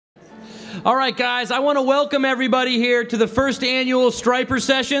All right, guys, I want to welcome everybody here to the first annual Striper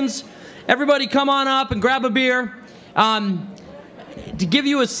Sessions. Everybody come on up and grab a beer. To give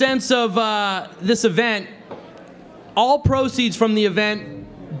you a sense of this event, all proceeds from the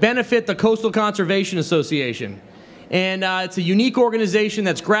event benefit the Coastal Conservation Association. And it's a unique organization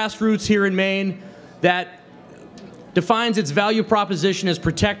that's grassroots here in Maine that defines its value proposition as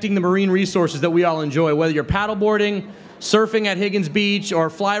protecting the marine resources that we all enjoy, whether you're paddleboarding, surfing at Higgins Beach, or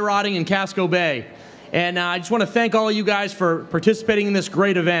fly rotting in Casco Bay. And I just want to thank all of you guys for participating in this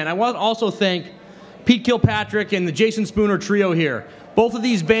great event. I want to also thank Pete Kilpatrick and the Jason Spooner trio here. Both of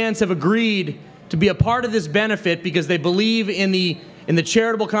these bands have agreed to be a part of this benefit because they believe in the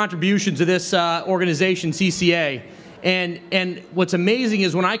charitable contributions of this organization, CCA. And what's amazing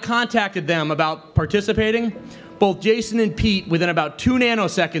is when I contacted them about participating, both Jason and Pete, within about 2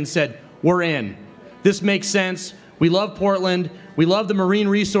 nanoseconds, said, "We're in. This makes sense. We love Portland. We love the marine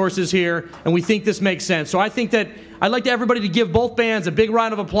resources here, and we think this makes sense." So I think that I'd like everybody to give both bands a big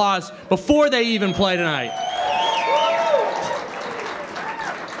round of applause before they even play tonight.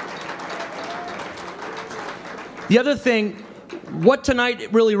 The other thing, what tonight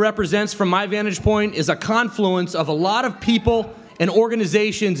really represents from my vantage point is a confluence of a lot of people and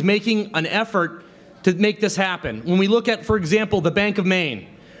organizations making an effort to make this happen. When we look at, for example, the Bank of Maine,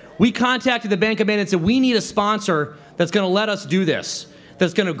 we contacted the Bank of Maine and said, we need a sponsor that's going to let us do this,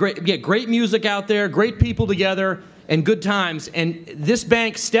 that's going to get great music out there, great people together, and good times. And this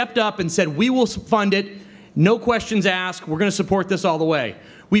bank stepped up and said, we will fund it, no questions asked, we're going to support this all the way.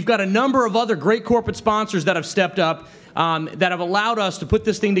 We've got a number of other great corporate sponsors that have stepped up that have allowed us to put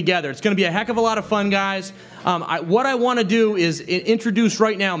this thing together. It's going to be a heck of a lot of fun, guys. What I want to do is introduce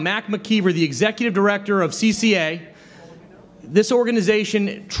right now Mac McKeever, the Executive Director of CCA. This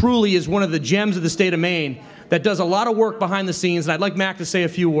organization truly is one of the gems of the state of Maine that does a lot of work behind the scenes, and I'd like Mac to say a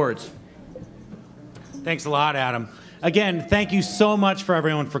few words. Thanks a lot, Adam. Again, thank you so much for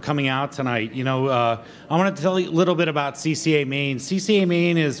everyone for coming out tonight. You know, I want to tell you a little bit about CCA Maine. CCA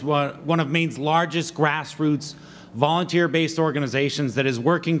Maine is one of Maine's largest grassroots volunteer-based organizations that is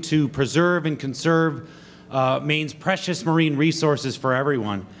working to preserve and conserve Maine's precious marine resources for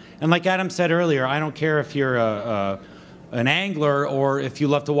everyone. And like Adam said earlier, I don't care if you're an angler, or if you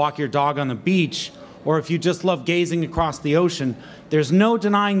love to walk your dog on the beach, or if you just love gazing across the ocean. There's no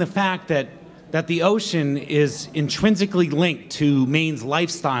denying the fact that the ocean is intrinsically linked to Maine's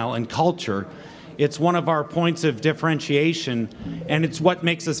lifestyle and culture. It's one of our points of differentiation, and it's what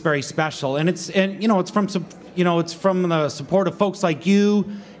makes us very special. And it's from the support of folks like you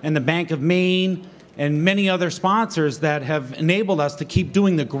and the Bank of Maine and many other sponsors that have enabled us to keep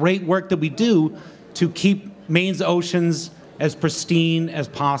doing the great work that we do to keep Maine's oceans as pristine as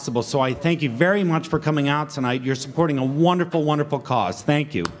possible. So I thank you very much for coming out tonight. You're supporting a wonderful, wonderful cause.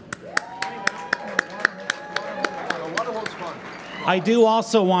 Thank you. I do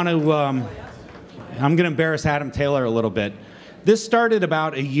also want to, I'm going to embarrass Adam Taylor a little bit. This started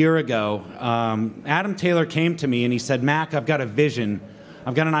about a year ago. Adam Taylor came to me and he said, Mac, I've got a vision.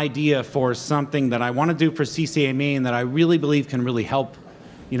 I've got an idea for something that I want to do for CCA Maine that I really believe can really help,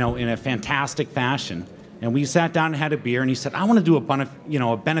 in a fantastic fashion. And we sat down and had a beer, and he said, I want to do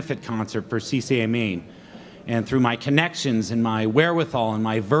a benefit concert for CCA Maine. And through my connections and my wherewithal and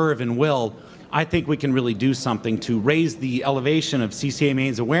my verve and will, I think we can really do something to raise the elevation of CCA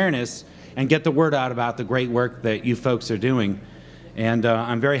Maine's awareness and get the word out about the great work that you folks are doing. And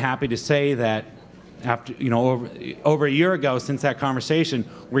I'm very happy to say that after, over a year ago since that conversation,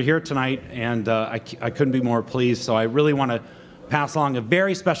 we're here tonight, and I couldn't be more pleased. So I really want to pass along a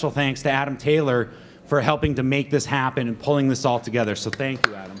very special thanks to Adam Taylor for helping to make this happen and pulling this all together. So thank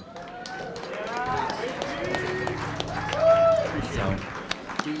you, Adam.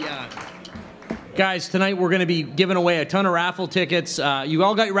 Guys, tonight we're going to be giving away a ton of raffle tickets. You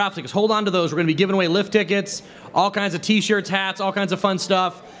all got your raffle tickets. Hold on to those. We're going to be giving away lift tickets, all kinds of T-shirts, hats, all kinds of fun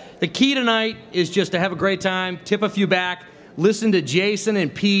stuff. The key tonight is just to have a great time, tip a few back, listen to Jason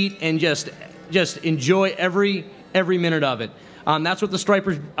and Pete, and just enjoy every minute of it. That's what the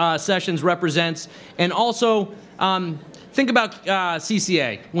Striper Sessions represents. And also, think about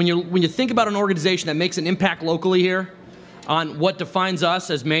CCA. When you think about an organization that makes an impact locally here on what defines us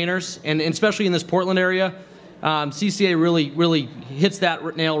as Mainers, and especially in this Portland area, CCA really hits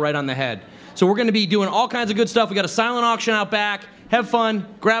that nail right on the head. So we're going to be doing all kinds of good stuff. We got a silent auction out back. Have fun,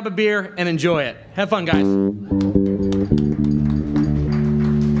 grab a beer, and enjoy it. Have fun, guys.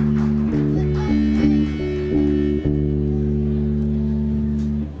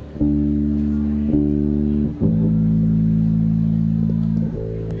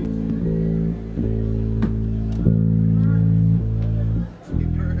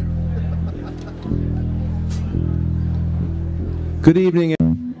 Good evening.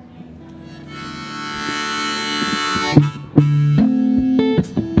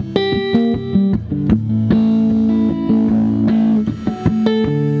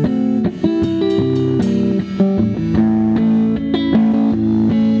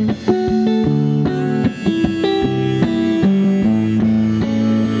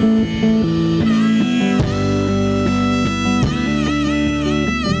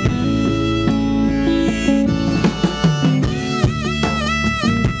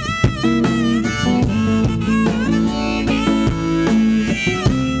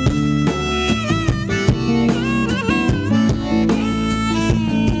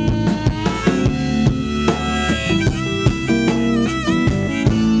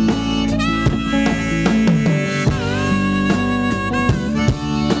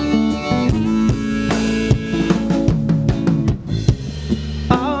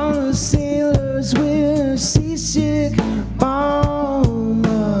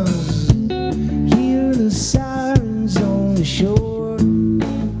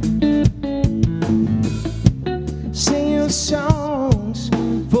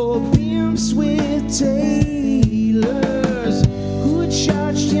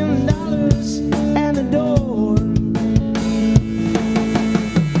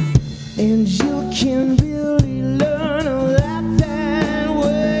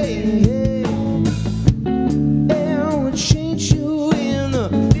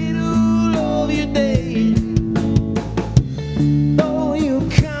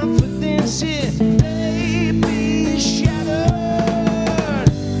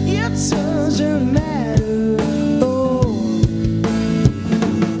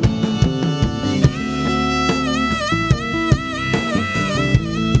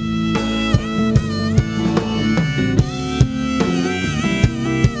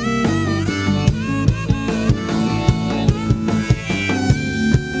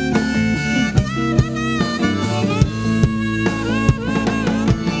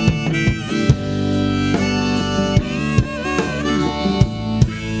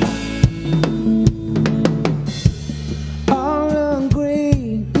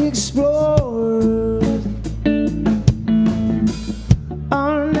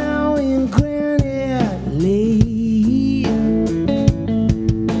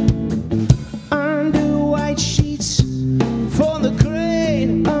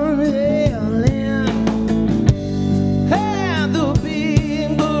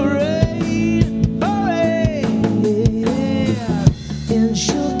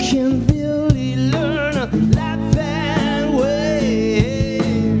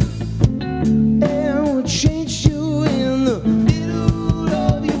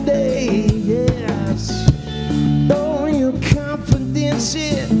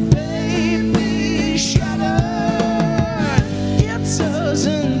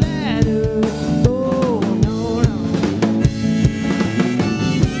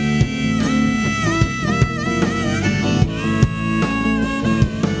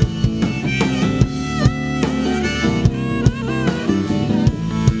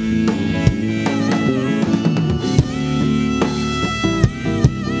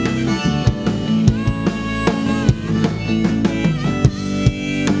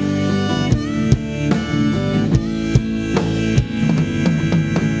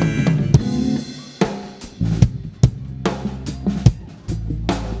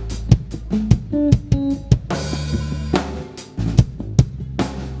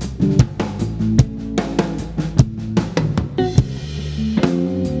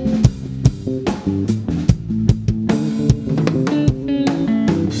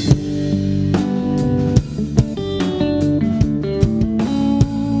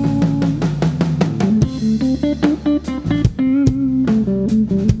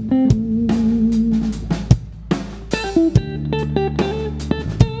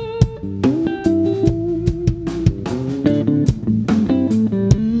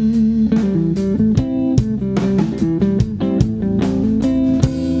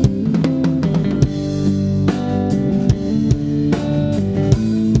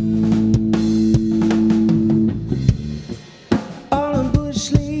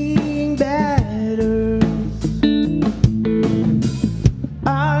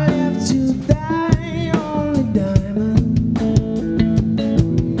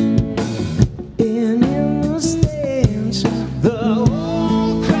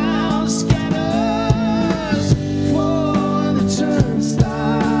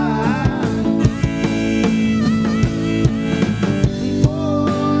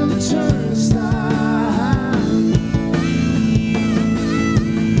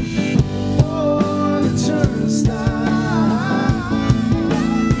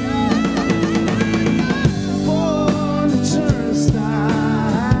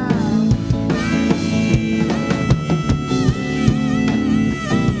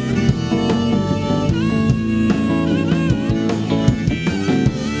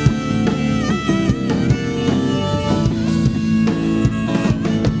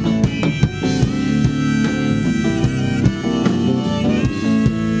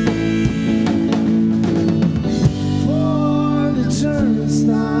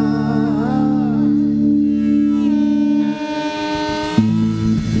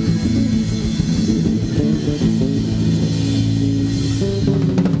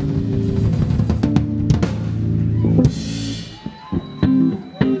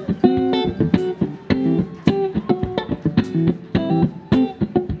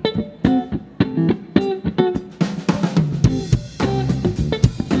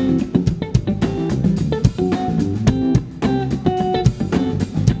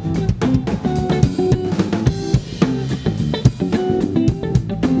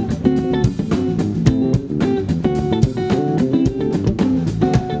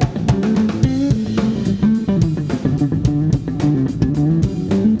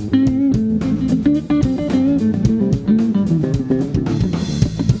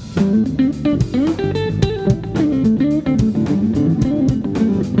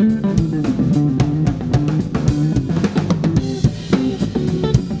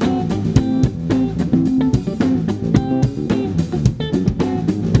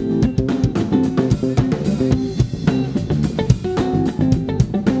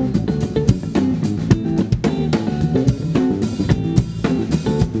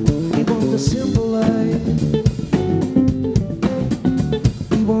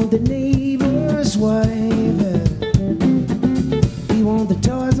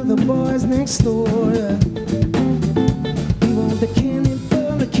 to the boys next door. We want the candy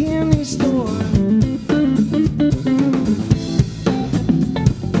from the candy store.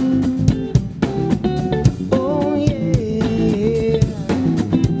 Oh yeah,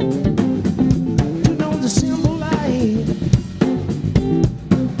 you know the simple life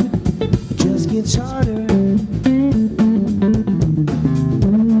just gets harder.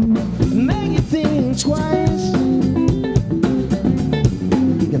 Make you think twice.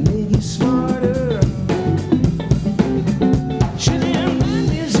 It can make you smarter. Should have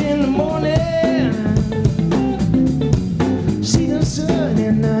Mondays in the morning. See the sun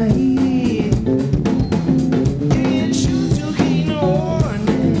at night. Can't shoot to gain no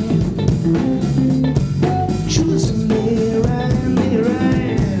warning. Choose to make it right, make it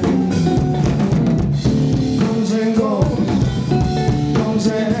right. Comes and goes, comes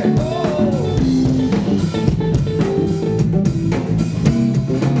and goes.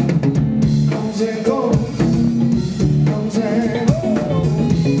 Comes and goes, comes and goes.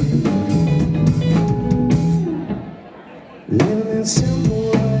 Living in simple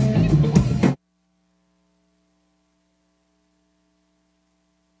life.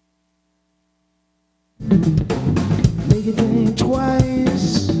 Make you think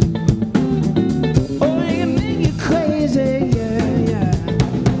twice. Oh, it can make you crazy, yeah, yeah.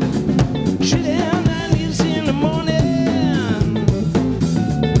 Should have 90s in the morning.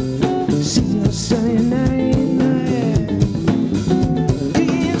 See the sunny night.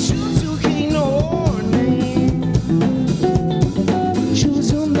 Can't choose to keep no warning. Choose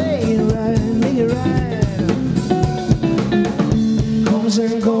to make it right, make it right. Comes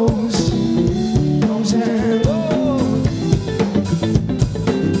and goes, comes and goes.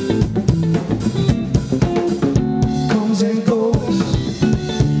 Comes and goes,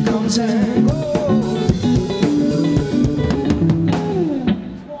 comes and goes.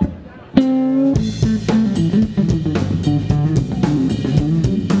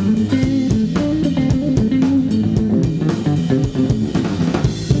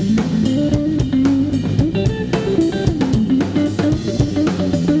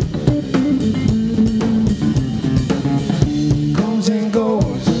 Comes and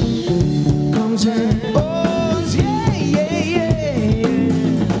goes, comes and goes, yeah, yeah, yeah.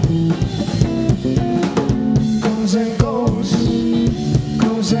 Comes and goes,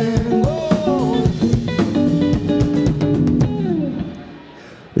 comes and goes.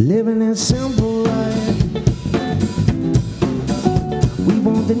 Living a simple life. We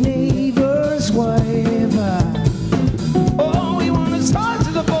want the neighbor's wife. Oh, we want to talk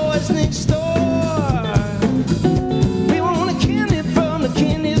to the boys next door. We want a candy from the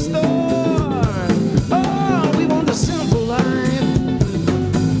candy store. Oh, we want the simple life.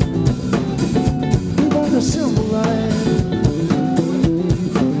 We want the simple life.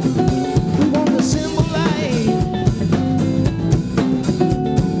 We want the simple life.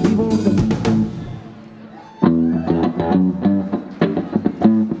 We want the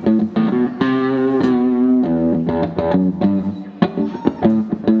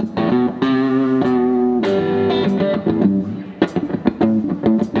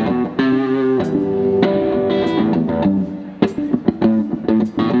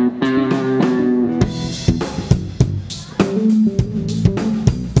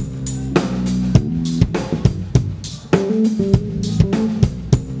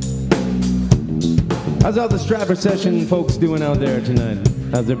How's all the Striper Session folks doing out there tonight?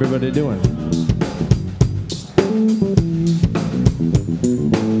 How's everybody doing?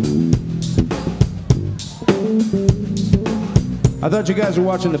 I thought you guys were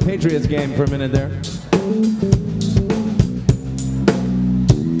watching the Patriots game for a minute there.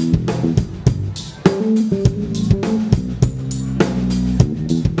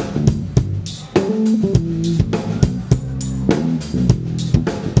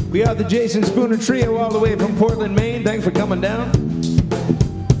 We are the Jason Spooner Trio all the way from Portland, Maine. Thanks for coming down.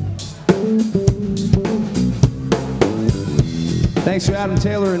 Thanks to Adam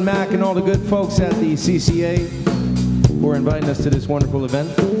Taylor and Mac and all the good folks at the CCA for inviting us to this wonderful event.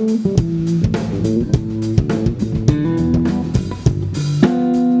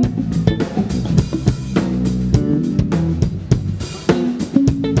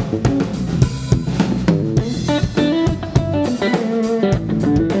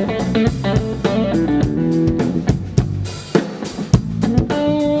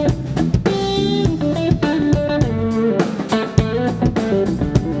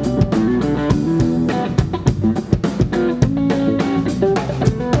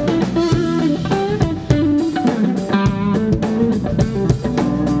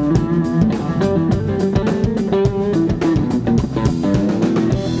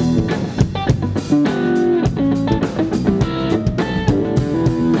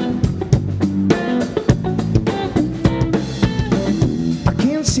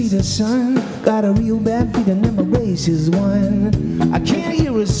 voice is one. I can't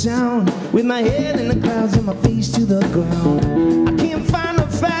hear a sound with my head in the clouds and my face to the ground. I can't find the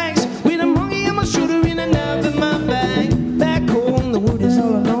facts with a monkey on my shoulder and a knife in my bag. Back home, the word is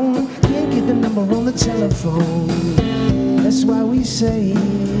all alone. Can't get the number on the telephone. That's why we say,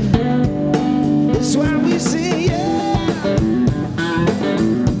 that's why we say, yeah.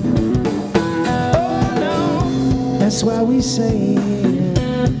 Oh no, that's why we say,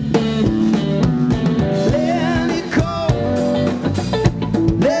 let it go,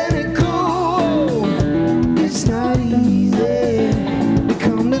 let it go. It's not easy, we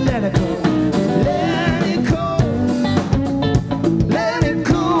come to let it go. Let it go, let it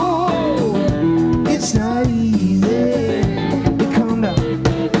go. It's not easy, we come to.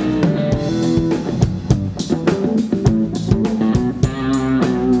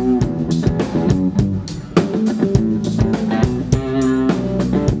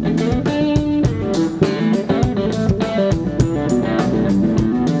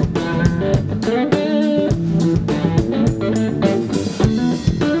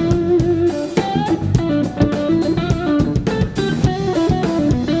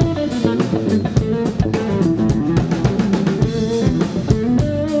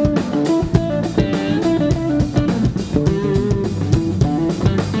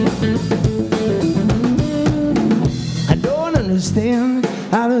 Understand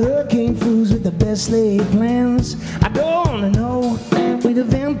how the hurricane flews with the best laid plans. I don't wanna know where the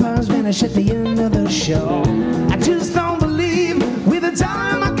vampires vanish at the end of the show. I just don't believe with a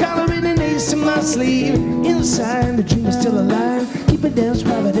dollar in my collar and an ace in my sleeve. Inside the dream is still alive. Keep it down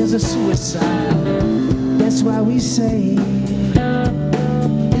private as a suicide. That's why we say,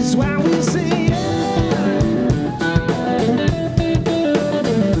 it's why we say,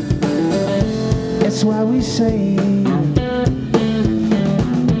 that's why we say,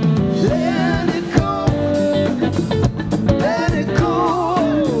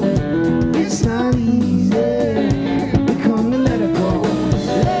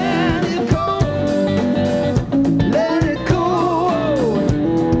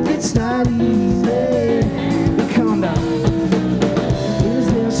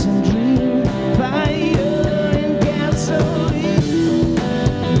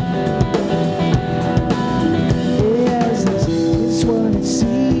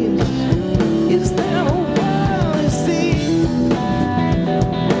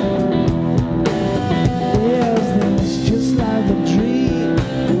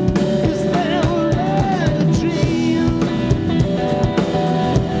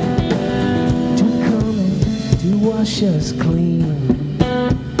 wash us clean.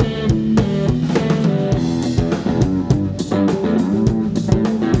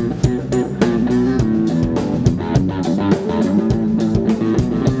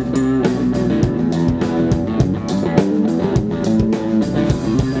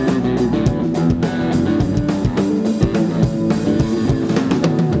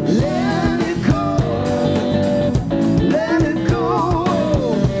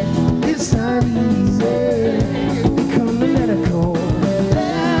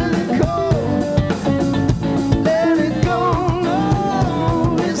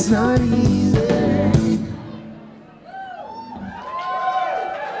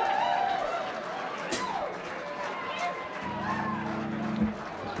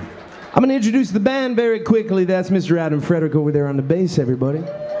 I'm going to introduce the band very quickly. That's Mr. Adam Frederick over there on the bass, everybody.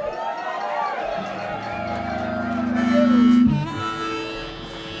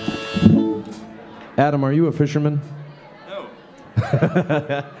 Adam, are you a fisherman? No.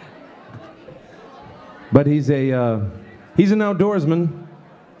 But he's an outdoorsman,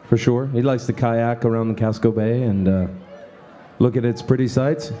 for sure. He likes to kayak around the Casco Bay and look at its pretty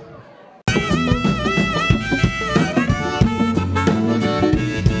sights.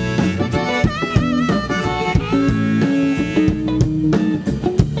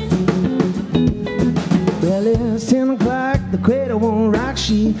 Well, it's 10 o'clock, the cradle won't rock,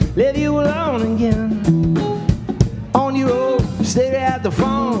 she leave you alone again. On your own, stay at the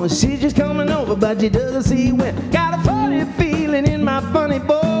phone, she's just coming over, but she doesn't see when. Got a funny feeling in my funny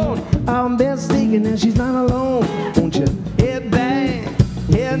bone, I'm best thinking that she's not alone. Won't you head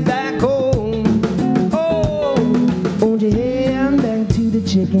back home? Oh, won't you head back to the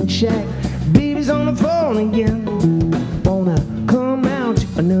chicken shack? Baby's on the phone again, wanna come out to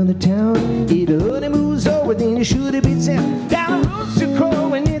another town. Eat a hoodie moves over, then you should have been sent. Down the road to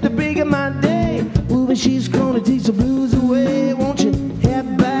crow and hit the break of my day. Moving she's gonna take the blues away. Won't you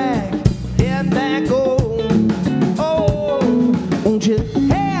head back home? Oh, won't you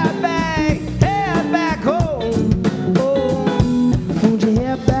head back home? Oh, won't you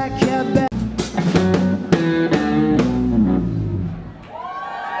head back?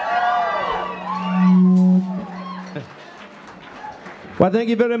 Well, thank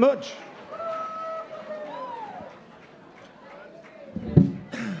you very much.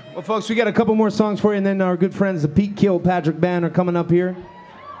 Well, folks, we got a couple more songs for you, and then our good friends, the Pete Kilpatrick Band, are coming up here.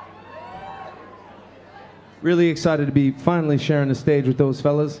 Really excited to be finally sharing the stage with those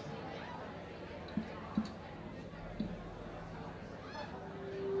fellas.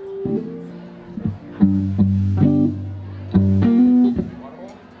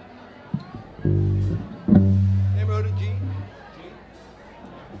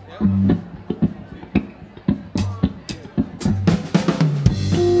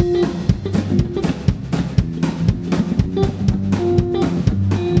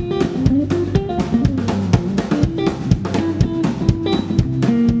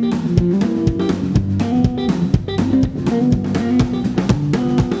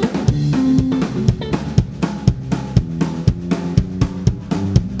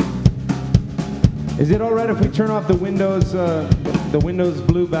 Is it all right if we turn off the Windows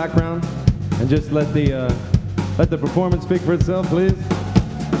blue background and just let the performance speak for itself, please?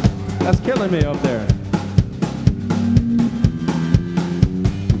 That's killing me up there.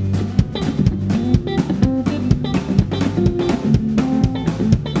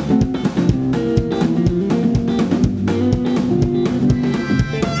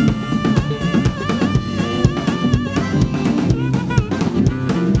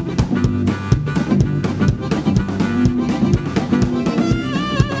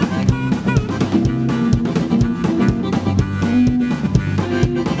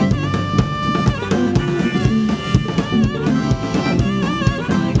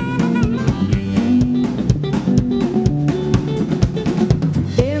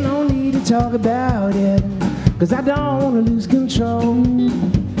 Talk about it, 'cause I don't want to lose control.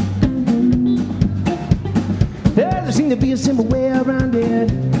 There doesn't seem to be a simple way around it,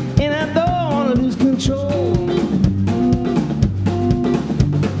 and I don't want to lose control.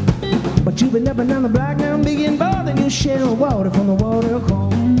 But you've been up and down the block now, big and bold, and you share water from the water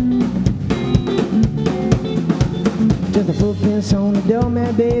cold. Just the footprints on the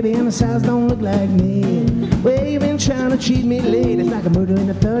doormat, baby, and the size don't look like me. Well, you've been trying to cheat me late. It's like a murder in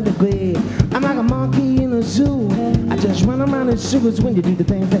the 3rd degree. I'm like a monkey in a zoo. I just run around in circles when you do the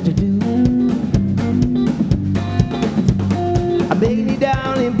things that you do. I'm begging you,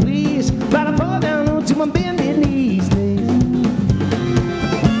 darling, please, try to fall down onto my bended knees, please.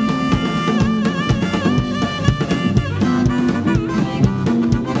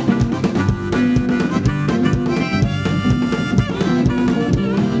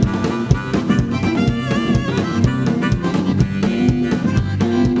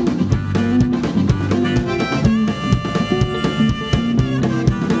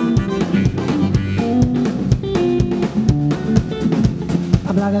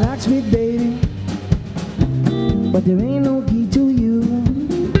 Like a locksmith, baby, but there ain't no key to you.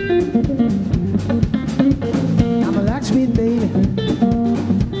 I'm a locksmith, baby.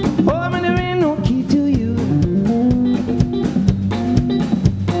 Oh, I mean, there ain't no key to you.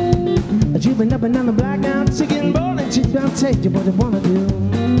 But you've been up and down the block now, sick and bold, and you don't take what you wanna do.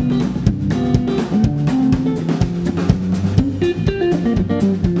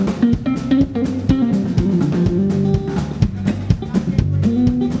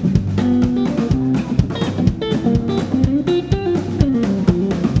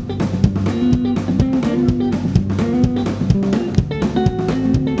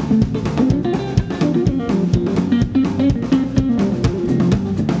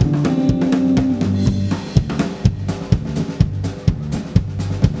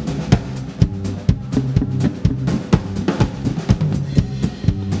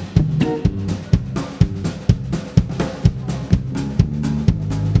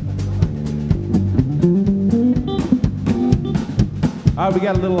 All right, we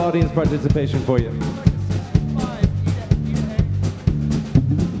got a little audience participation for you.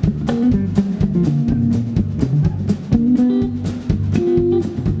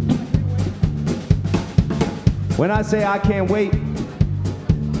 When I say I can't wait,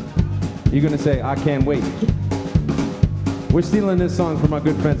 you're gonna say I can't wait. We're stealing this song from our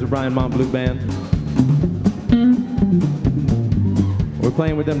good friends at Brian Mont Blue Band. We're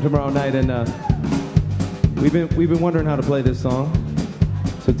playing with them tomorrow night, and we've been wondering how to play this song.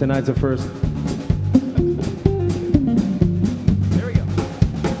 So tonight's the first. There we go.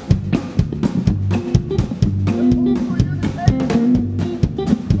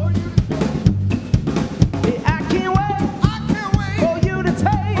 I can't wait for you to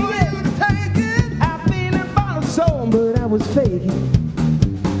take it. I've been in bottle soul, but I was faking.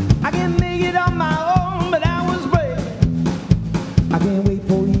 I can't make it on my own, but I was brave. I can't wait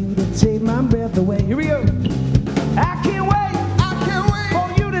for you to take my breath away. Here we go. I can't wait.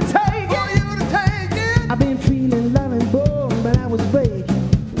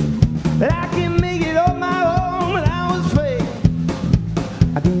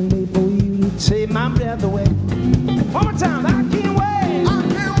 take my breath away. One more time, I can't wait. I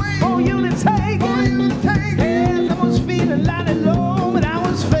can't wait For you to take for you to take it. Yes, I was feeling light and low, but I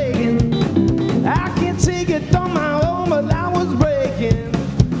was faking. I can't take it on my own, but I was breaking.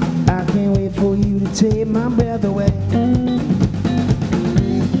 I can't wait for you to take my breath away.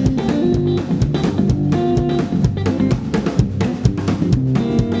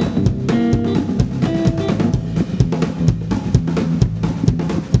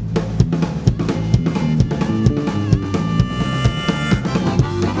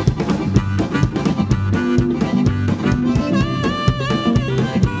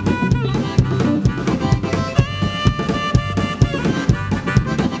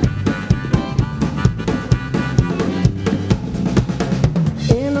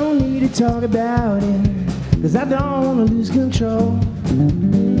 Talk about it, 'cause I don't wanna lose control.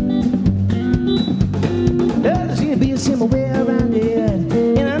 There seems to be a simple way around it,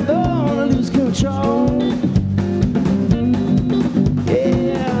 and I don't wanna lose control.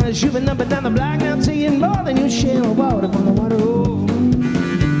 Yeah, shooting up and down the block now, taking more than your share of water from the water hole.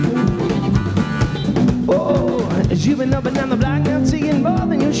 Oh, shooting up and down the block now, taking more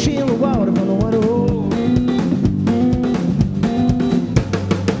than your share of water from the water hole.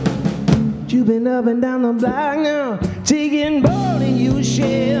 You've been up and down the block now, taking more than you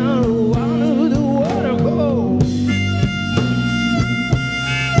share. Water, the water go.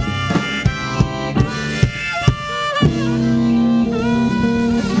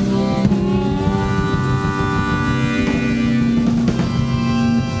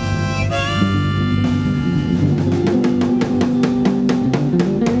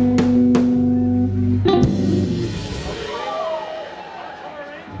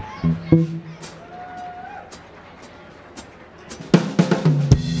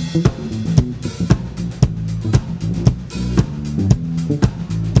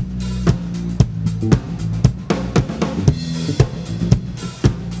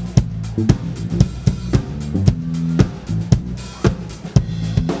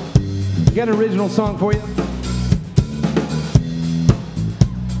 Got an original song for you.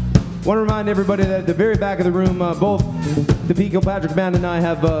 Want to remind everybody that at the very back of the room, both the Pete Kilpatrick Band and I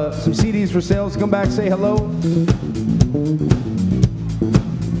have some CDs for sale. So come back, say hello.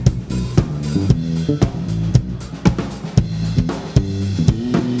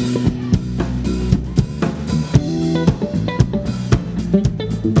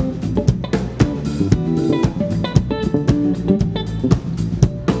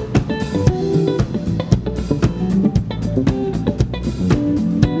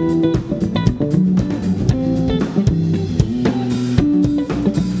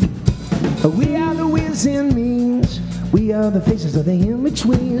 We are the winds and means. We are the faces of the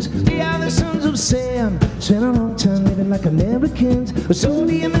in-betweens. We are the sons of Sam. Spent a long time living like Americans. So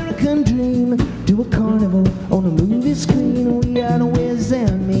the American dream. Do a carnival on a movie screen. We are the winds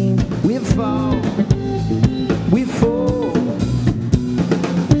and means. We fall. We fall.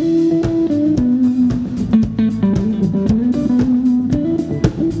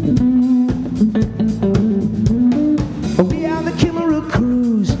 We are the Kimmerer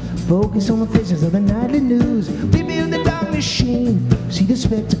Cruise. Focus on the faces of the nightly news. We build the dark machine. See the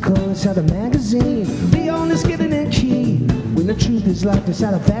spectacle inside the magazine. We own the skeleton and key. When the truth is locked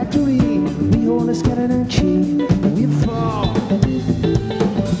inside a factory, we own the skeleton and key. And we fall.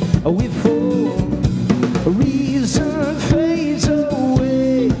 We fall. Reason fades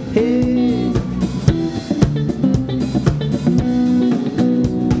away.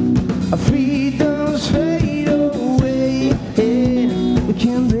 Freedoms fade away. We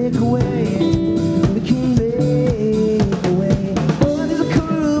can't break away. We can't break away. Oh, there's a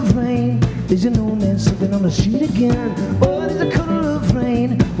color of rain. There's an old man sleeping on the street again. Oh, there's a color of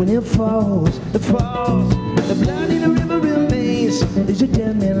rain. When it falls, it falls. The blood in the river remains. There's a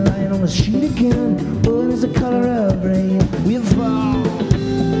dead man lying on the street again. Oh, there's a color of rain. We fall.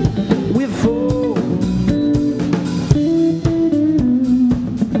 We fall.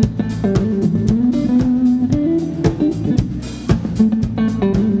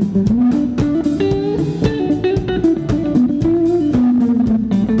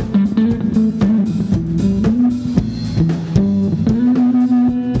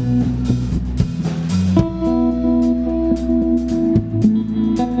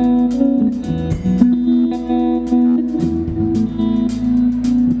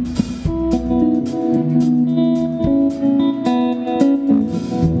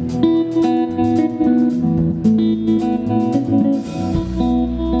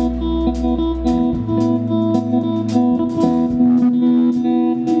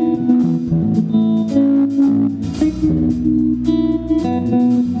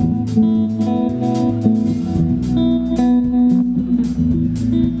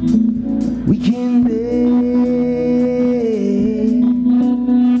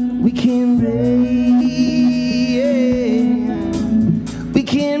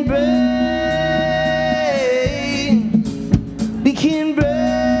 can break, we can break.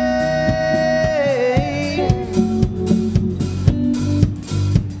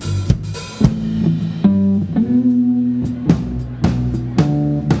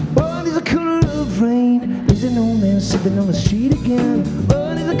 Oh, there's a color of rain, there's an old man sitting on the street again.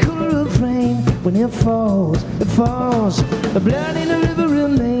 Oh, there's a color of rain, when it falls, it falls. The blood in the river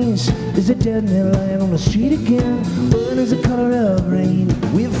remains. There's a dead man lying on the street again. Oh, there's a color of rain,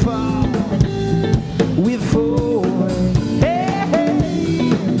 we fall, we fall. Hey, hey.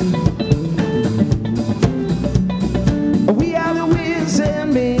 We are the winds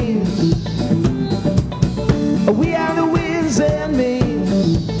and means. We are the winds and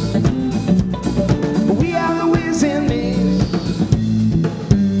means. We are the winds and means.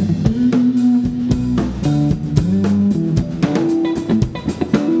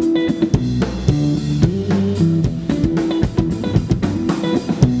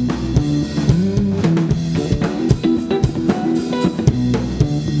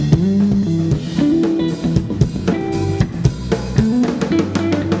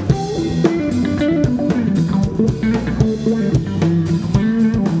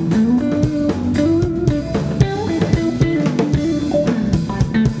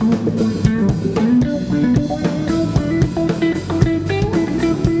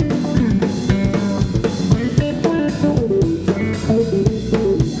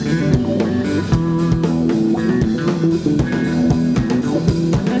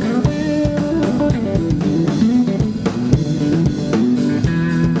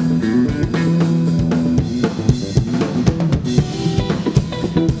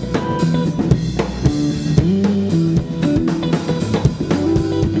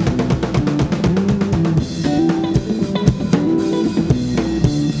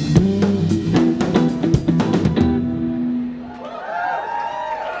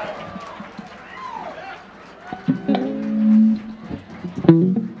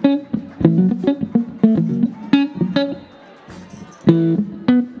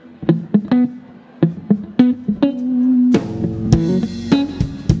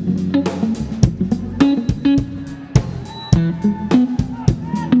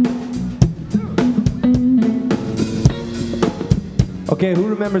 Okay, who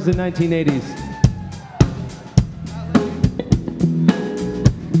remembers the 1980s?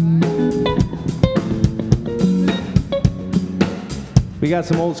 We got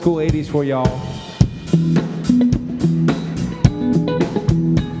some old school 80s for y'all.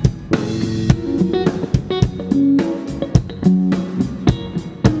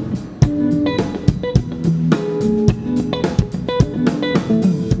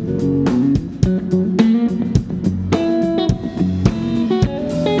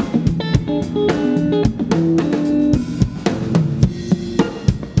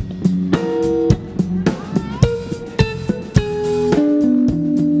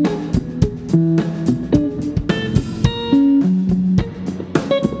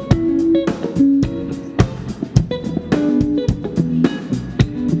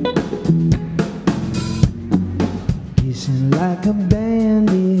 Like a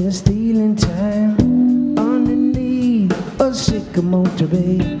bandit stealing time underneath a sycamore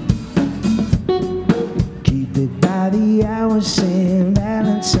tree. Keep it by the hour, St.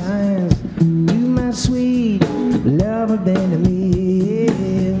 Valentine's to my sweet lover Benjamin.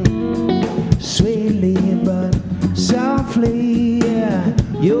 Sweetly but softly, yeah,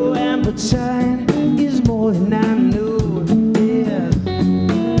 your appetite is more than I know. Yeah,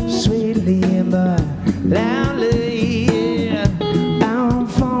 sweetly but loudly.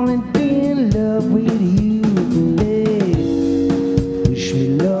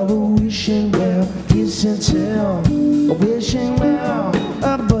 And tell, wishing well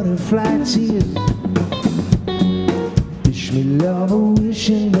a butterfly tears. Wish me love,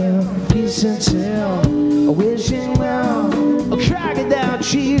 wishing well, kiss and tell, wishing well a crocodile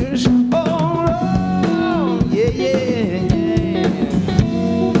cheers. Oh Lord, yeah, yeah,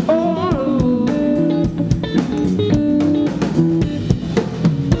 yeah. Oh Lord.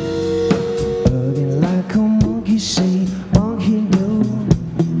 Hugging like a monkey, say monkey blue,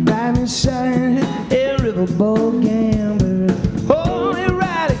 right inside riverboat gambler. Holy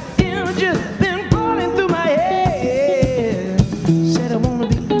rider, it's just been falling through my head. Said I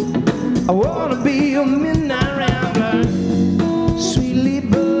wanna be a midnight round.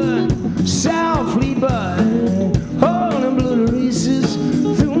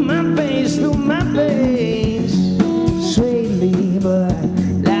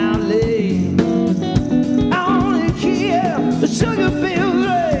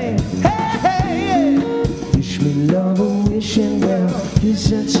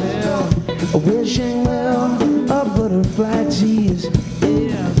 and tell, wishing well, a butterfly tears,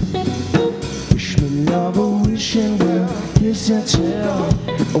 yeah. Wish me love, wishing well, kiss and tell,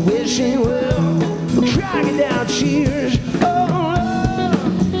 wishing well, crocodile cheers, oh love.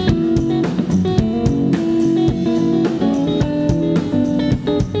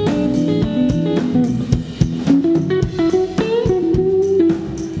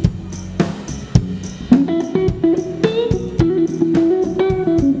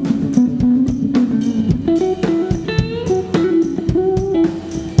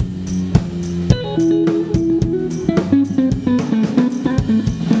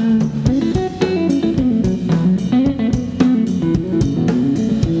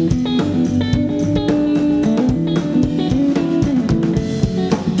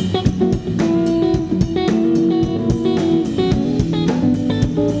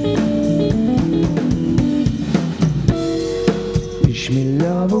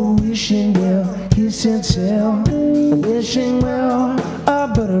 Wishing well, kiss and tell, wishing well, a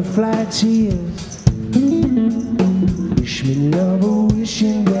butterfly tears. Wish me love,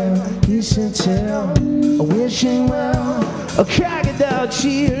 wishing well, kiss and tell, wishing well, a crocodile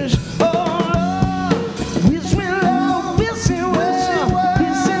cheers. Oh Lord, wish me love, wishing well,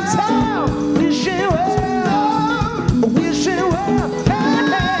 kiss and tell, wishing well, wishing well.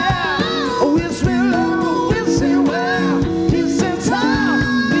 Wish me love, wishing well, kiss and tell.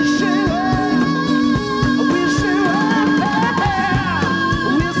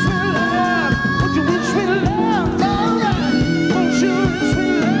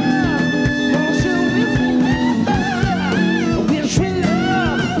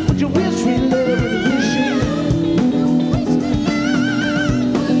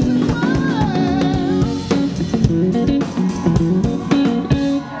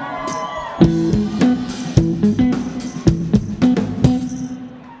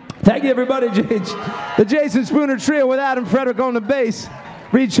 Thank you, everybody. The Jason Spooner Trio with Adam Frederick on the bass,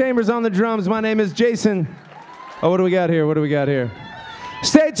 Reed Chambers on the drums. My name is Jason. Oh, what do we got here? What do we got here?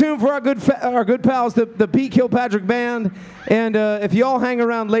 Stay tuned for our good pals, the Pete Kilpatrick Band. And if you all hang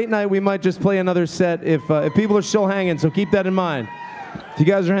around late night, we might just play another set if people are still hanging, so keep that in mind. If you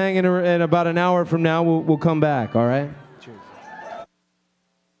guys are hanging in about an hour from now, we'll come back, all right?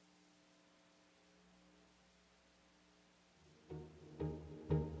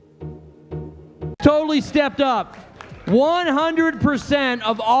 Totally stepped up. 100%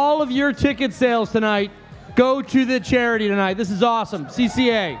 of all of your ticket sales tonight go to the charity tonight. This is awesome.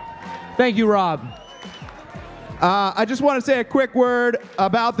 CCA. Thank you, Rob. I just want to say a quick word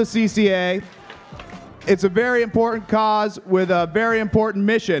about the CCA. It's a very important cause with a very important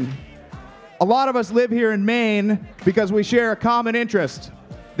mission. A lot of us live here in Maine because we share a common interest,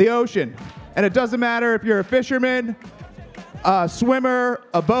 the ocean. And it doesn't matter if you're a fisherman, a swimmer,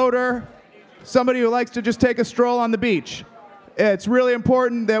 a boater, somebody who likes to just take a stroll on the beach. It's really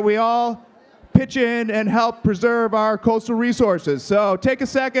important that we all pitch in and help preserve our coastal resources. So take a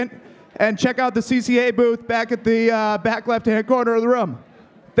second and check out the CCA booth back at the back left-hand corner of the room.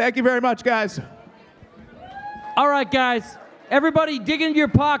 Thank you very much, guys. All right, guys. Everybody dig into your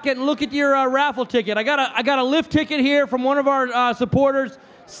pocket and look at your raffle ticket. I got a lift ticket here from one of our supporters,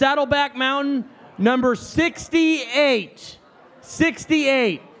 Saddleback Mountain, number 68.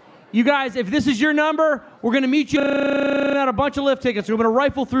 68. You guys, if this is your number, we're going to meet you at a bunch of lift tickets. We're going to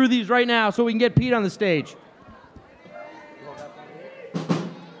rifle through these right now so we can get Pete on the stage.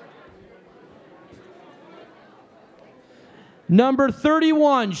 Number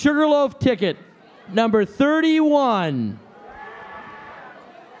 31, Sugarloaf ticket. Number 31.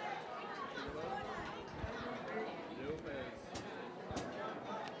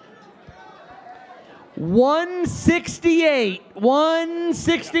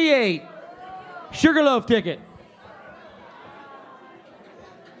 $168. Sugarloaf ticket.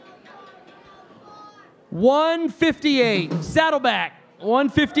 $158. Saddleback.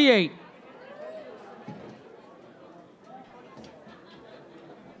 $158.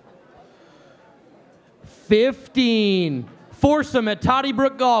 $15. Foursome at Toddy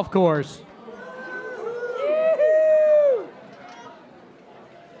Brook Golf Course.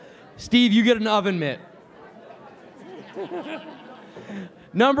 Steve, you get an oven mitt.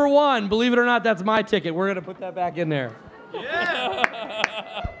 Number 1, believe it or not, that's my ticket. We're going to put that back in there.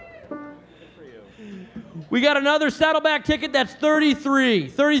 Yeah. We got another Saddleback ticket. That's 33.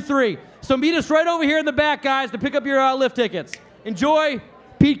 33. So meet us right over here in the back, guys, to pick up your lift tickets. Enjoy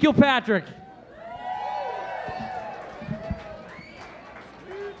Pete Kilpatrick.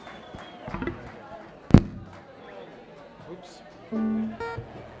 Oops.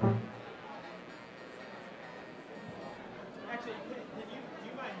 Actually, do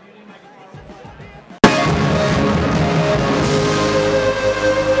you mind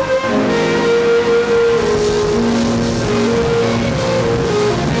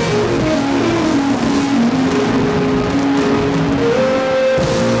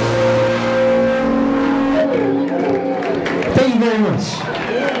So,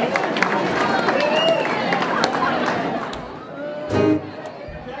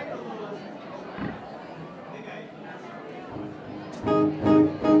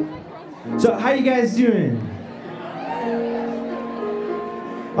 how you guys doing?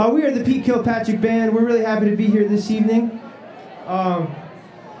 We are the Pete Kilpatrick Band. We're really happy to be here this evening.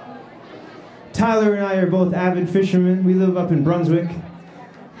 Tyler and I are both avid fishermen. We live up in Brunswick.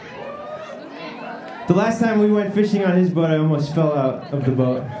 The last time we went fishing on his boat, I almost fell out of the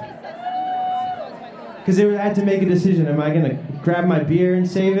boat. Because I had to make a decision. Am I going to grab my beer and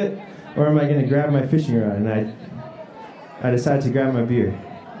save it? Or am I going to grab my fishing rod? And I decided to grab my beer.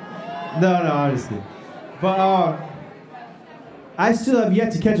 No, honestly. But I still have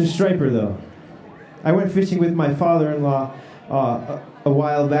yet to catch a striper, though. I went fishing with my father-in-law a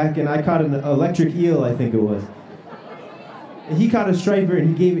while back, and I caught an electric eel, I think it was. And he caught a striper,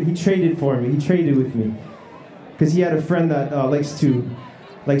 and he traded for me. He traded with me, because he had a friend that likes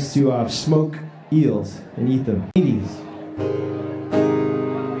to smoke eels and eat them. 80s.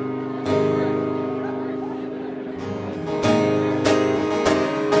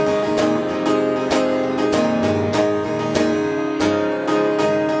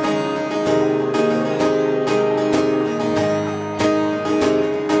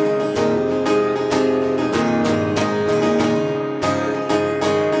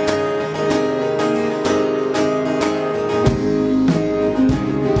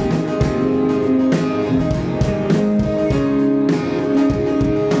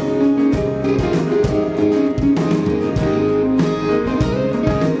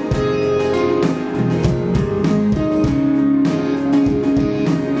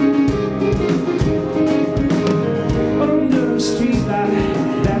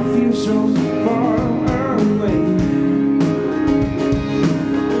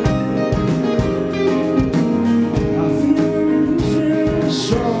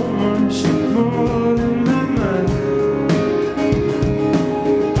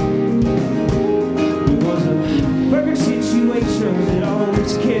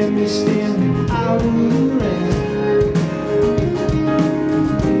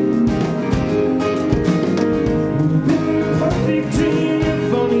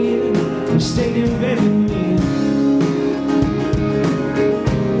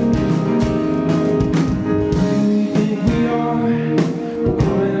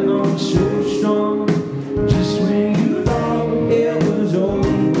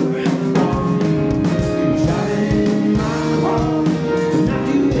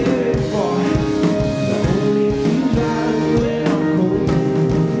 For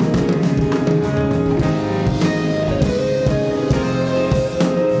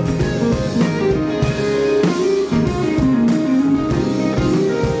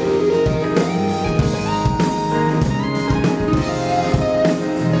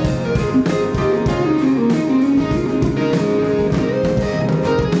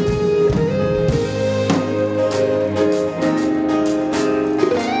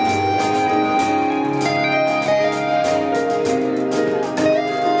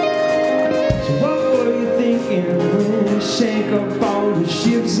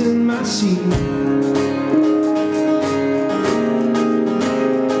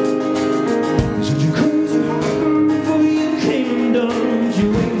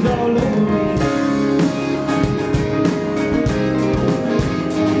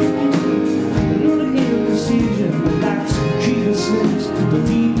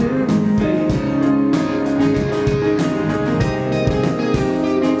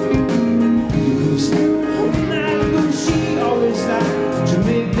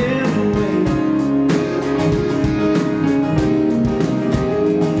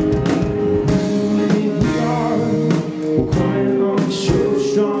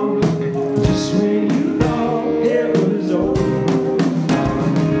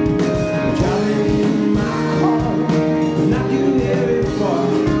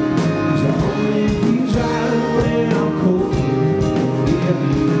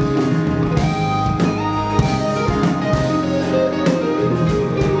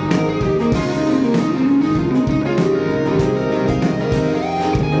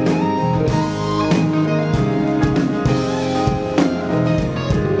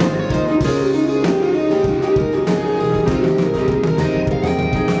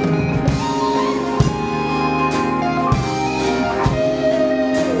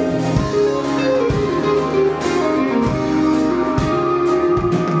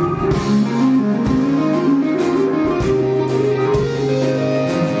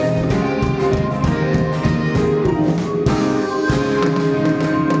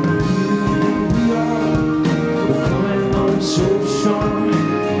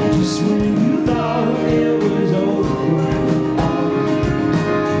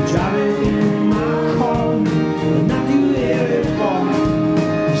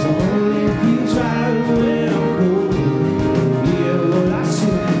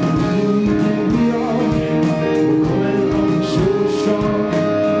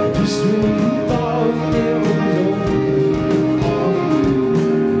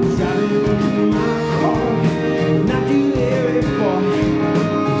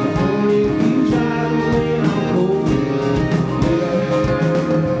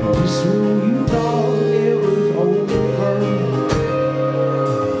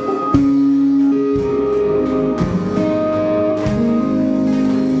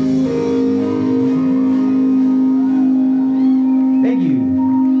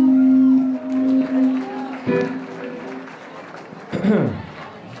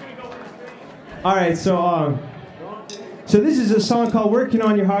All right, so this is a song called "Working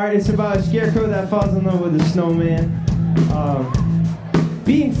on Your Heart." It's about a scarecrow that falls in love with a snowman.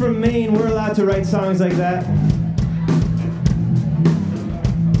 Being from Maine, we're allowed to write songs like that.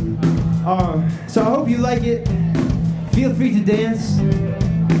 So I hope you like it. Feel free to dance.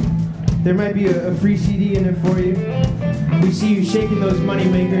 There might be a free CD in it for you. We see you shaking those money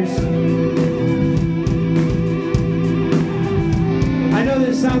makers. I know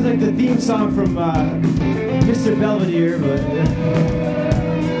this sounds like the theme song from Mr. Belvedere, but...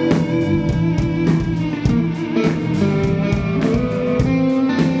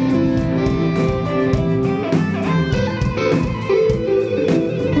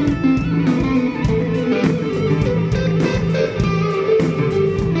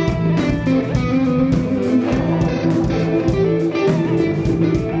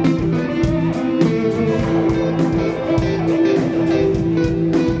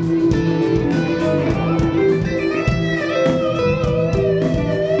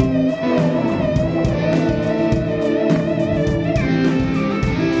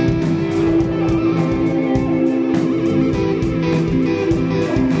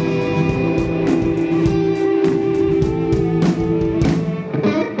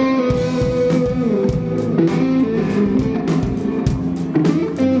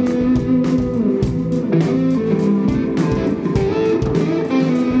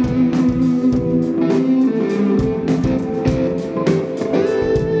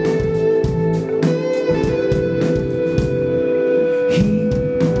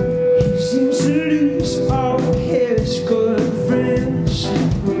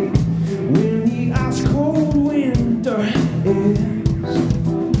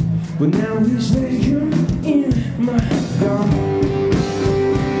 But now he's laying in my arms.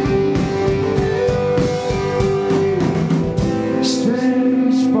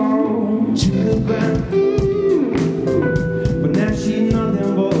 Straps fall to the ground, but now she's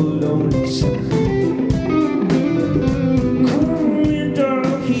nothing but a lonely sound. Corridor,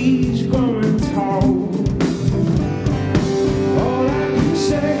 he's growing tall. All I can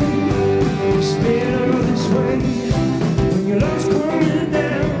say is better this way. When your love's coming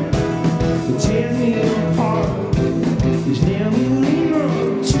down, it tears me apart. There's never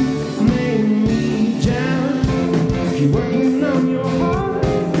enough to make me down. Keep working on your heart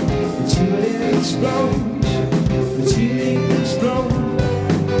until it explodes, until